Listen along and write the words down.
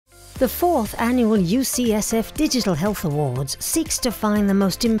The 4th annual UCSF Digital Health Awards seeks to find the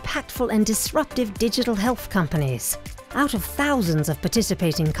most impactful and disruptive digital health companies. Out of thousands of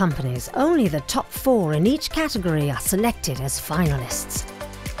participating companies, only the top 4 in each category are selected as finalists.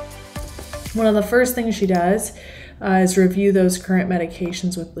 One of the first things she does is review those current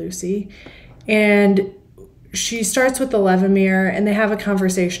medications with Lucy. And she starts with the Levemir, and they have a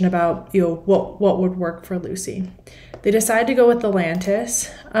conversation about what would work for Lucy. They decide to go with the Lantus,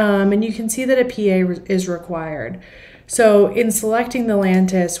 and you can see that a PA is required. So in selecting the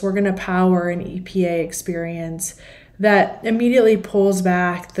Lantus, we're going to power an EPA experience that immediately pulls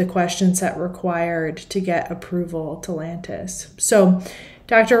back the question set required to get approval to Lantus. So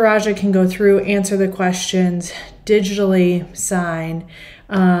Dr. Raja can go through, answer the questions, digitally sign,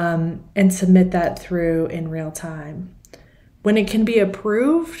 and submit that through in real time. When it can be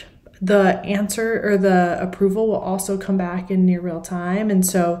approved, the answer or the approval will also come back in near real time. And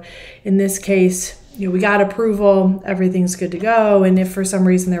so in this case, we got approval, everything's good to go. And if for some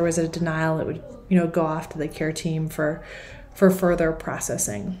reason there was a denial, it would go off to the care team for further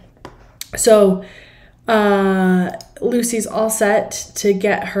processing. So Lucy's all set to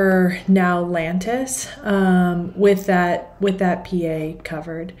get her now Lantus with that PA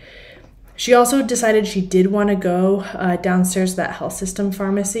covered. She also decided she did want to go downstairs to that health system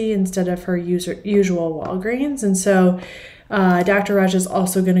pharmacy instead of her usual Walgreens. And so Dr. Raj is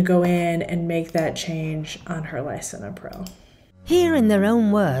also going to go in and make that change on her Lisinopril. Hear in their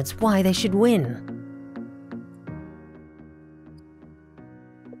own words why they should win.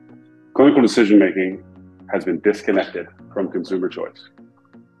 Clinical decision-making has been disconnected from consumer choice.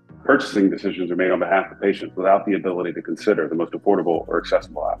 Purchasing decisions are made on behalf of patients without the ability to consider the most affordable or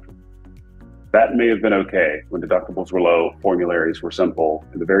accessible option. That may have been okay when deductibles were low, formularies were simple,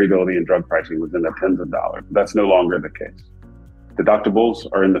 and the variability in drug pricing was in the tens of dollars. But that's no longer the case. Deductibles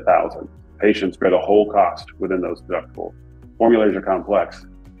are in the thousands. Patients bear the whole cost within those deductibles. Formularies are complex,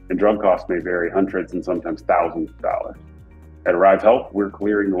 and drug costs may vary hundreds and sometimes thousands of dollars. At Arrive Health, we're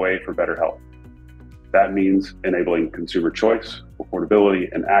clearing the way for better health. That means enabling consumer choice,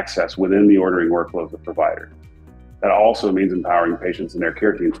 affordability, and access within the ordering workflows of providers. That also means empowering patients and their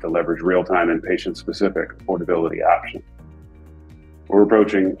care teams to leverage real-time and patient-specific affordability options. We're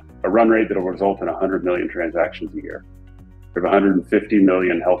approaching a run rate that will result in 100 million transactions a year. We have 150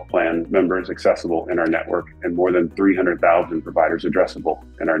 million health plan members accessible in our network and more than 300,000 providers addressable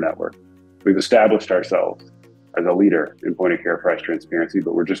in our network. We've established ourselves as a leader in point-of-care price transparency,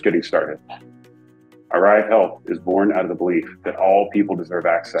 but we're just getting started. Arrive Health is born out of the belief that all people deserve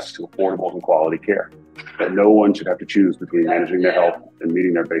access to affordable and quality care, that no one should have to choose between managing their health and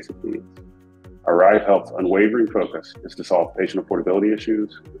meeting their basic needs. Arrive Health's unwavering focus is to solve patient affordability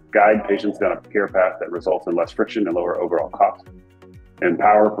issues, guide patients down a care path that results in less friction and lower overall costs, and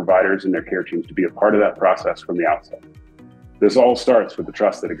empower providers and their care teams to be a part of that process from the outset. This all starts with the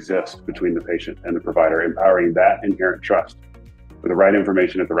trust that exists between the patient and the provider. Empowering that inherent trust with the right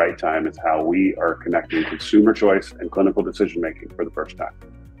information at the right time is how we are connecting consumer choice and clinical decision-making for the first time.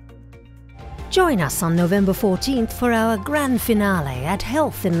 Join us on November 14th for our grand finale at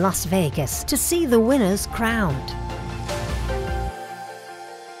Health in Las Vegas to see the winners crowned.